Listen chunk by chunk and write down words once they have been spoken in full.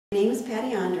My name is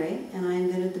Patty Andre, and I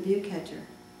invented the ViewCatcher.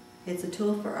 It's a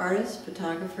tool for artists,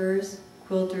 photographers,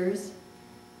 quilters.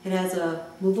 It has a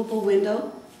movable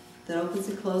window that opens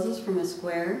and closes from a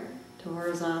square to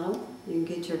horizontal. You can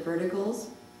get your verticals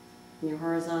and your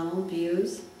horizontal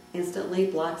views instantly,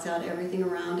 blocks out everything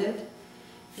around it.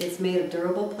 It's made of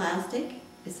durable plastic.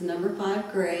 It's a number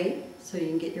 5 gray, so you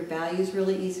can get your values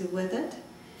really easy with it.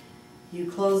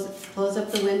 You close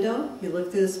up the window, you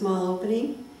look through the small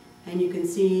opening, and you can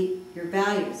see your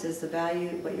values as the value,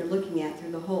 what you're looking at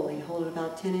through the hole. You hold it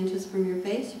about 10 inches from your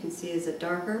face. You can see is it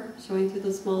darker showing through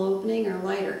the small opening or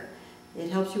lighter.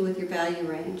 It helps you with your value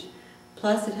range.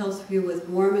 Plus it helps you with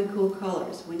warm and cool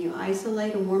colors. When you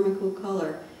isolate a warm and cool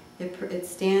color, it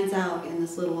stands out in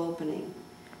this little opening.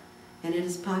 And it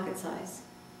is pocket size.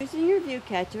 Using your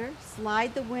ViewCatcher,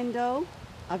 slide the window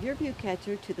of your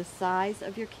ViewCatcher to the size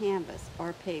of your canvas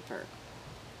or paper.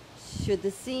 Should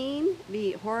the scene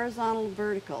be horizontal or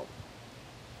vertical?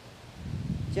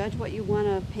 Judge what you want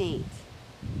to paint.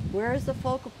 Where is the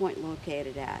focal point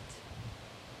located at?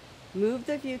 Move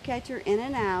the ViewCatcher in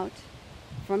and out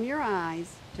from your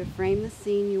eyes to frame the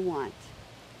scene you want.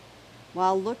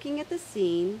 While looking at the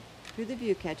scene through the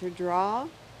ViewCatcher, draw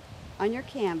on your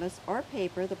canvas or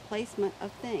paper the placement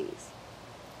of things.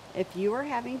 If you are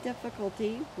having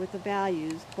difficulty with the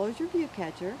values, close your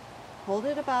ViewCatcher, hold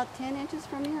it about 10 inches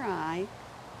from your eye,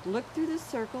 look through the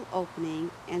circle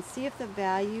opening, and see if the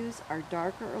values are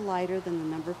darker or lighter than the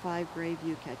number 5 gray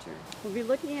ViewCatcher. We'll be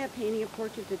looking at painting a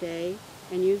portrait today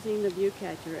and using the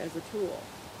ViewCatcher as a tool.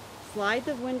 Slide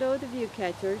the window of the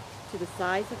ViewCatcher to the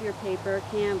size of your paper or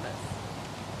canvas.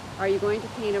 Are you going to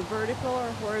paint a vertical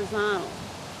or horizontal?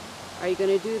 Are you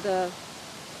going to do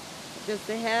just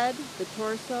the head, the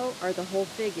torso, or the whole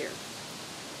figure?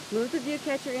 Move the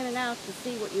ViewCatcher in and out to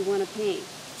see what you want to paint.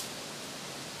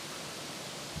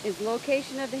 Is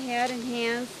location of the head and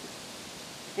hands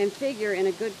and figure in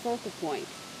a good focal point?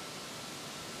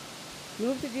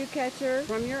 Move the ViewCatcher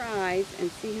from your eyes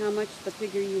and see how much the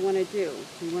figure you want to do.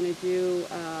 Do you want to do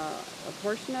a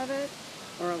portion of it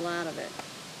or a lot of it?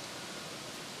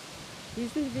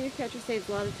 Using the ViewCatcher saves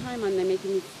a lot of time on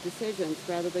making these decisions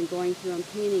rather than going through and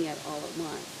painting it all at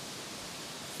once.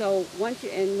 So once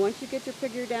you get your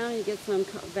figure down and you get some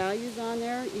values on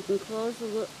there, you can close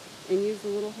and use the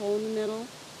little hole in the middle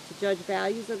to judge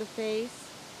values of the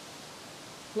face,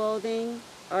 clothing,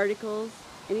 articles,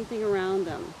 anything around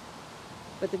them.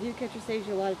 But the ViewCatcher saves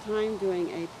you a lot of time doing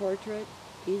a portrait.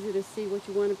 Easy to see what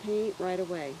you want to paint right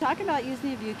away. Talk about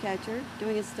using a ViewCatcher,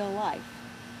 doing a still life.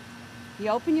 You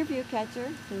open your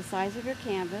ViewCatcher to the size of your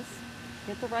canvas,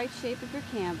 get the right shape of your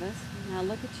canvas. Now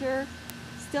look at your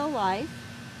still life.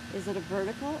 Is it a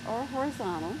vertical or a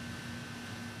horizontal?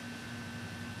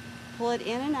 Pull it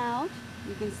in and out.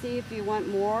 You can see if you want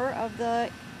more of the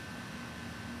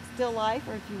still life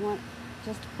or if you want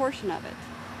just a portion of it.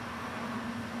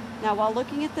 Now while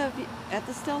looking at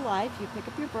the still life, you pick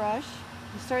up your brush,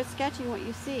 you start sketching what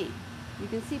you see. You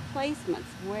can see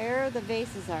placements, where the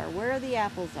vases are, where the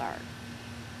apples are.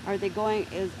 Are they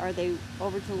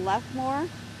over to the left more?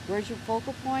 Where's your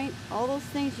focal point? All those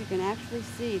things you can actually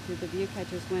see through the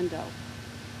ViewCatcher's window.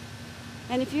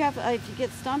 And if you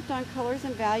get stumped on colors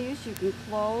and values, you can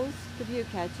close the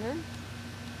ViewCatcher,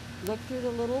 look through the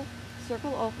little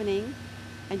circle opening,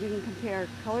 and you can compare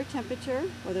color temperature,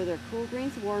 whether they're cool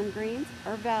greens, warm greens,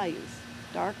 or values.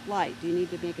 Dark, light. Do you need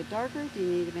to make it darker? Do you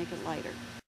need to make it lighter?